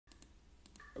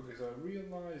Okay, so I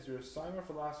realized your assignment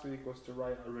for last week was to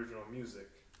write original music.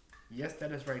 Yes,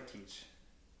 that is right, Teach.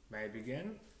 May I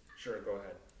begin? Sure, go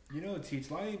ahead. You know,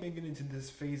 Teach, lately I've been getting into this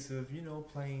phase of,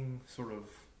 playing sort of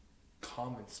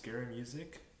calm and scary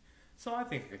music. So I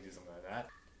think I could do something like that.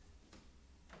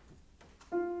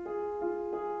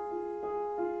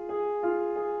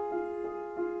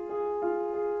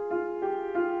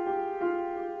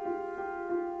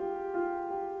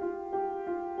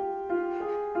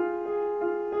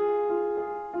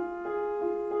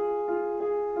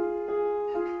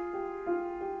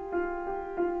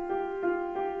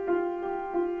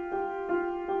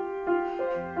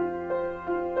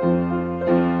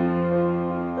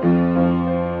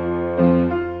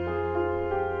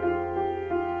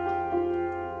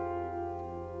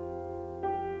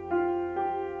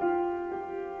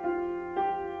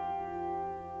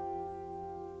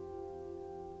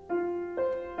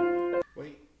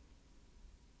 Wait.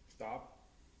 Stop.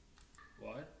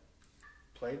 What?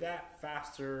 Play that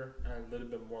faster and a little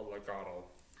bit more legato.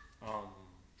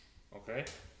 Okay.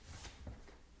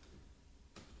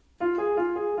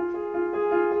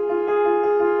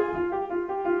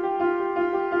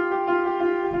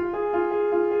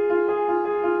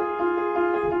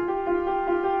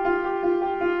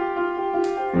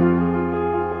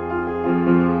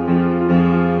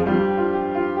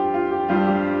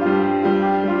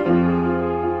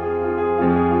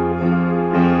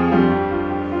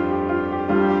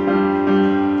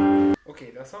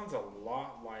 Okay, that sounds a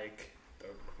lot like the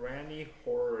Granny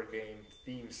Horror Game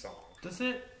theme song. Does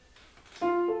it?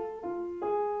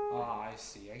 Ah, I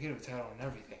see. I get a title and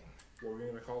everything. What were you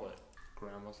gonna call it?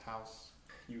 Grandma's house.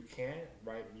 You can't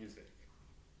write music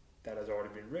that has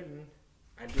already been written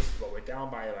and just slow it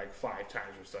down by like 5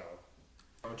 times or so.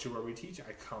 Don't you worry, Teach.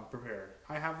 I come prepared.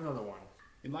 I have another one.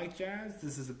 You like jazz?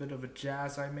 This is a bit of a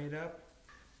jazz I made up,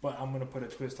 but I'm gonna put a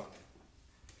twist on it.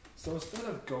 So instead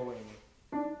of going,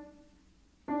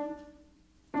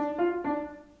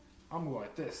 I'm going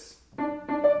like this. Huh?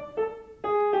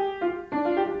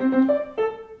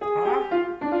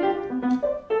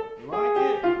 You like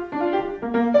it?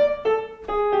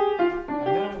 And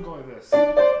then I'm going like this.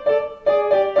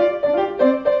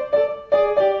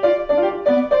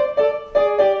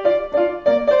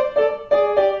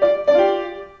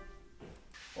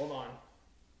 Hold on.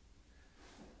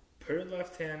 Put your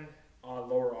left hand on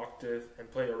lower octave and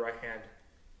play your right hand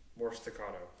more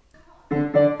staccato.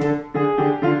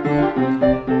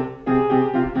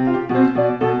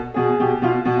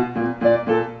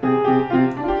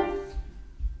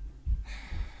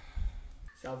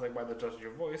 Sounds like by the touch of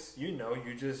your voice, you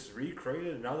just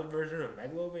recreated another version of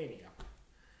Megalovania.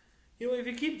 If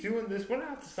you keep doing this, we're gonna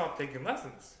have to stop taking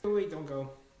lessons. Wait, don't go.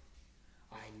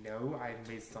 I know I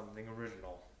made something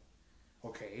original.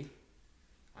 Okay?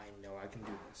 I know I can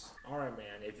do this. Alright,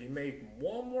 man, if you make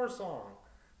one more song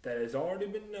that has already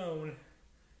been known,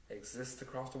 exists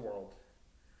across the world,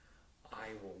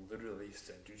 I will literally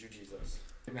send you to Jesus.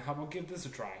 Now how about give this a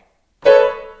try?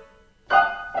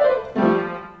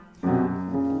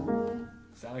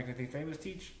 Sound like anything famous,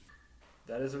 Teach?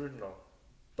 That is original,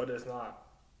 but it's not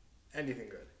anything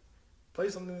good. Play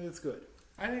something that's good.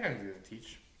 I think I can do it,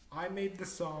 Teach. I made the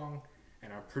song,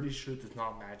 and I'm pretty sure it does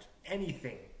not match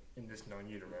anything in this known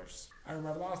universe. I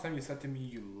remember last time you said to me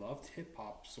you loved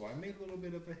hip-hop, so I made a little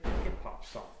bit of a hip-hop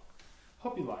song.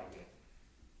 Hope you like it.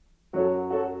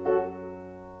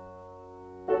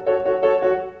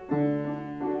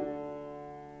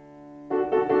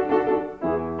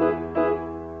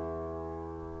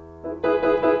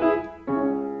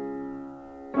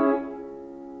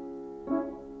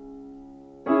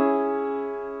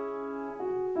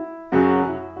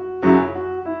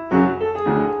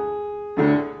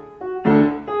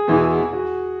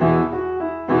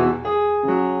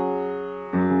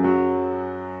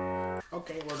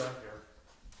 Okay, we're done here.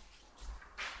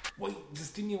 Wait,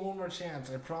 just give me one more chance.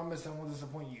 I promise I won't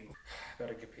disappoint you.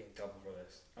 Better get paid double for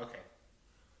this. Okay.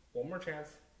 One more chance.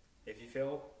 If you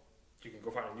fail, you can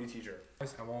go find a new teacher. I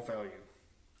won't fail you.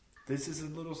 This is a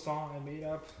little song I made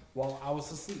up while I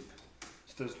was asleep.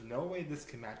 So there's no way this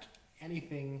can match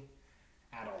anything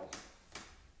at all.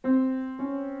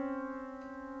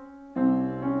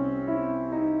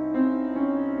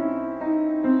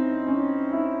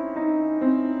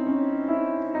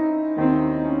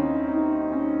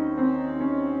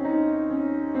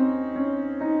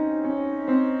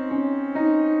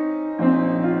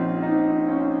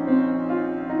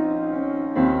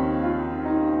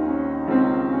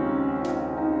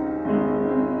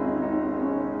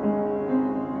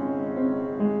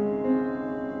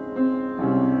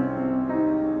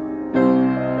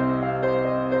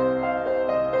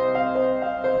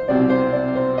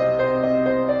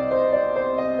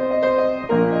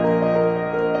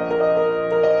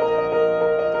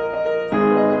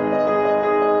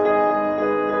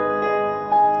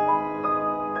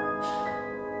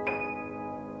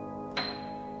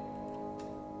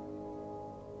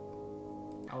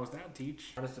 was that,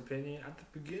 Teach? Honest opinion, at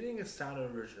the beginning it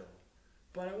sounded original,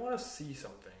 but I want to see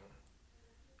something.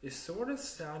 It sort of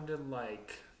sounded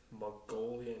like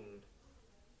Mongolian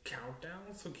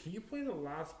Countdown, so can you play the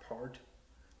last part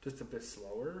just a bit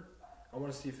slower? I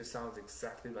want to see if it sounds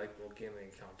exactly like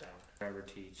Mongolian Countdown. Whatever,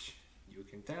 Teach. You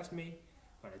can test me,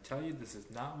 but I tell you this is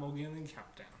not Mongolian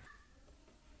Countdown.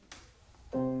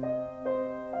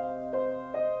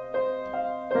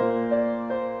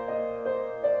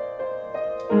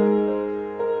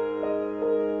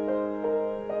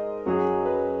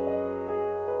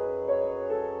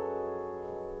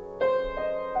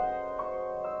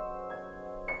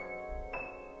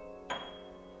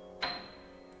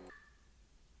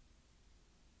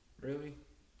 Really?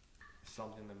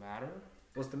 Something the matter?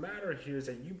 What's the matter here is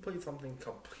that you played something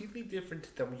completely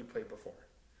different than what you played before.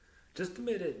 Just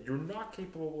admit it, you're not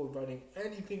capable of writing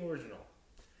anything original.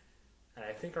 And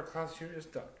I think our class here is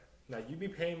done. Now you be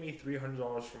paying me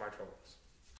 $300 for my troubles.